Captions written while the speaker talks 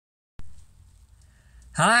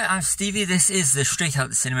Hi, I'm Stevie. This is the Straight Out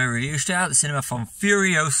the Cinema review. Straight Out the Cinema from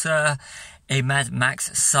Furiosa, a Mad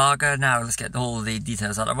Max saga. Now, let's get all the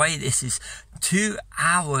details out of the way. This is 2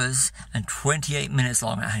 hours and 28 minutes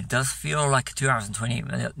long, and it does feel like a 2 hours and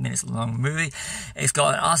 28 minutes long movie. It's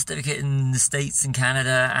got an R certificate in the States and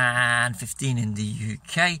Canada and 15 in the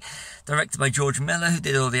UK. Directed by George Miller, who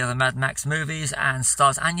did all the other Mad Max movies, and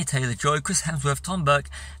stars Anya Taylor-Joy, Chris Hemsworth, Tom Burke,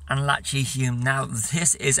 and Latchy Hume. Now,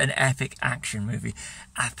 this is an epic action movie,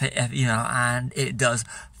 and it does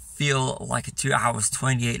feel like a 2 hours,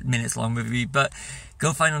 28 minutes long movie, but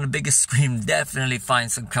go find on the biggest screen, definitely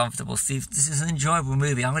find some comfortable seats. This is an enjoyable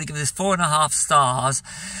movie. I'm going to give this 4.5 stars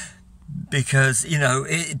because,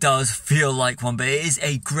 it does feel like one, but it is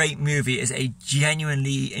a great movie. It is a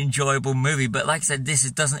genuinely enjoyable movie, but like I said,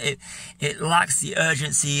 it lacks the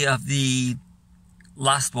urgency of the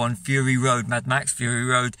last one, Fury Road, Mad Max Fury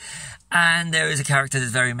Road, and there is a character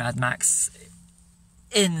that's very Mad Max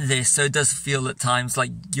in this, so it does feel at times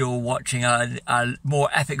like you're watching a more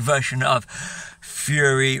epic version of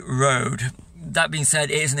Fury Road. That being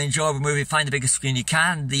said, it is an enjoyable movie. Find the biggest screen you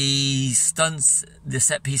can. The stunts, the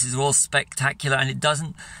set pieces are all spectacular, and it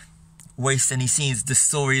doesn't waste any scenes. The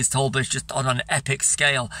story is told, but it's just on an epic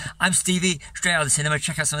scale. I'm Stevie, Straight Out of the Cinema.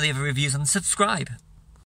 Check out some of the other reviews and subscribe.